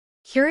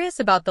Curious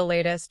about the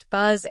latest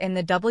buzz in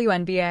the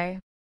WNBA?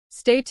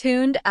 Stay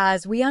tuned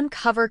as we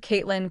uncover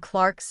Caitlin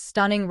Clark's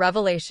stunning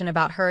revelation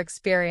about her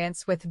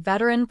experience with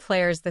veteran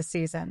players this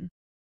season.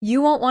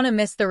 You won't want to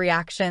miss the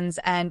reactions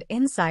and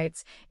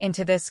insights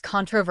into this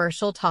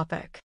controversial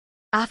topic.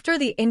 After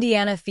the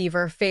Indiana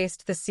Fever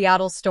faced the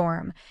Seattle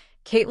Storm,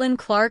 Caitlin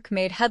Clark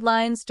made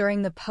headlines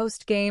during the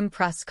post-game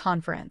press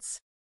conference.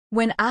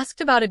 When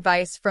asked about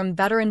advice from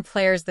veteran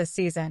players this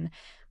season,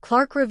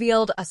 Clark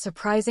revealed a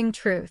surprising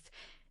truth.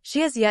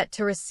 She has yet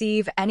to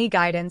receive any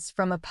guidance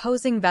from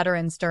opposing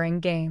veterans during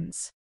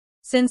games.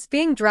 Since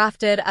being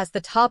drafted as the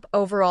top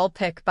overall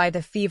pick by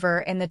the Fever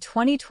in the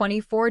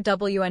 2024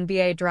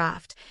 WNBA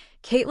draft,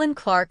 Caitlin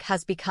Clark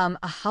has become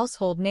a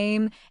household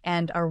name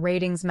and a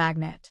ratings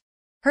magnet.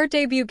 Her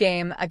debut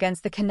game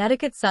against the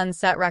Connecticut Sun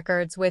set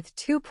records with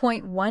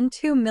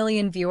 2.12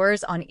 million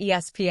viewers on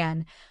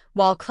ESPN,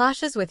 while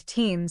clashes with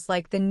teams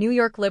like the New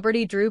York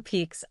Liberty drew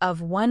peaks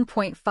of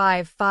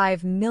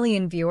 1.55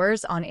 million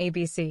viewers on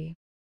ABC.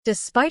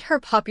 Despite her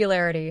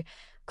popularity,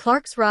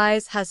 Clark's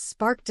rise has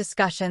sparked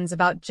discussions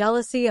about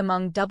jealousy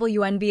among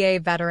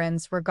WNBA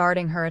veterans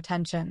regarding her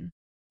attention.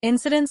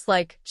 Incidents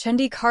like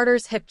Chendi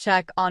Carter's hip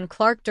check on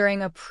Clark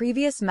during a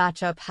previous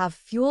matchup have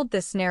fueled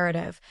this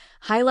narrative,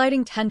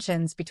 highlighting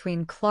tensions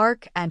between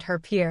Clark and her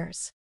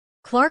peers.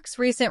 Clark's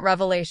recent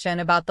revelation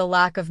about the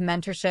lack of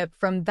mentorship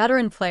from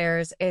veteran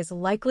players is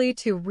likely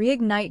to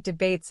reignite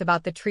debates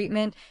about the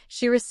treatment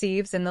she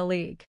receives in the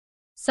league.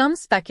 Some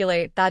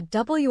speculate that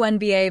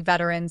WNBA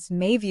veterans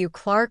may view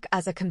Clark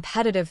as a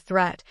competitive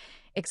threat,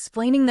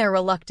 explaining their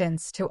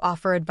reluctance to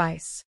offer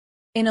advice.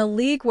 In a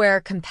league where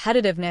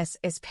competitiveness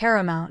is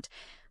paramount,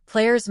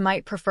 players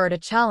might prefer to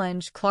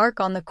challenge Clark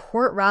on the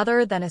court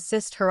rather than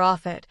assist her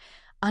off it,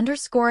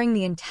 underscoring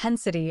the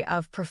intensity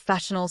of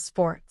professional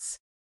sports.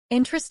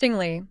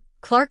 Interestingly,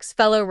 Clark's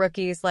fellow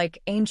rookies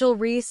like Angel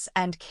Reese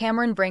and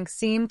Cameron Brink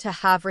seem to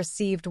have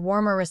received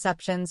warmer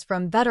receptions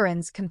from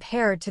veterans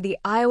compared to the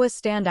Iowa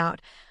standout,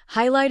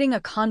 highlighting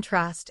a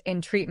contrast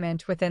in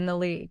treatment within the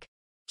league.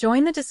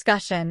 Join the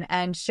discussion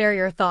and share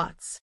your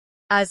thoughts.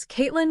 As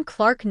Caitlin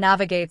Clark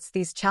navigates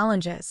these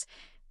challenges,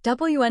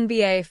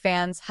 WNBA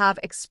fans have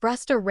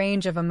expressed a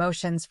range of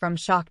emotions from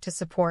shock to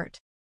support.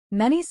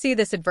 Many see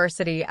this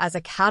adversity as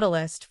a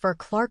catalyst for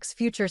Clark's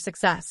future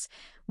success,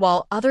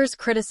 while others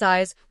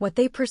criticize what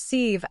they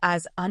perceive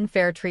as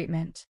unfair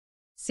treatment.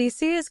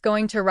 CC is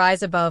going to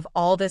rise above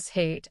all this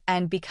hate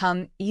and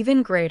become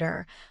even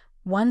greater,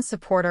 one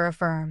supporter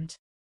affirmed.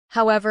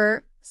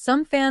 However,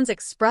 some fans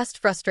expressed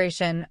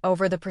frustration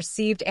over the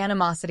perceived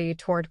animosity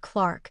toward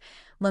Clark,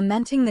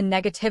 lamenting the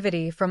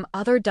negativity from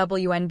other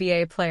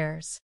WNBA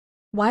players.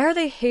 Why are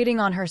they hating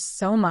on her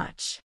so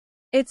much?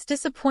 It's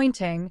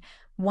disappointing,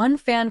 one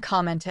fan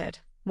commented,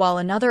 while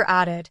another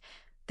added,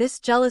 "This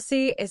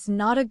jealousy is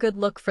not a good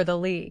look for the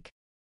league."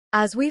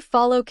 As we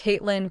follow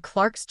Caitlin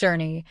Clark's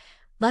journey,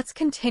 let's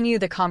continue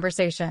the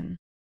conversation.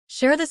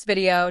 Share this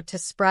video to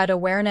spread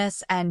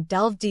awareness and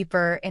delve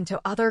deeper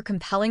into other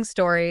compelling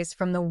stories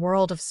from the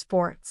world of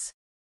sports.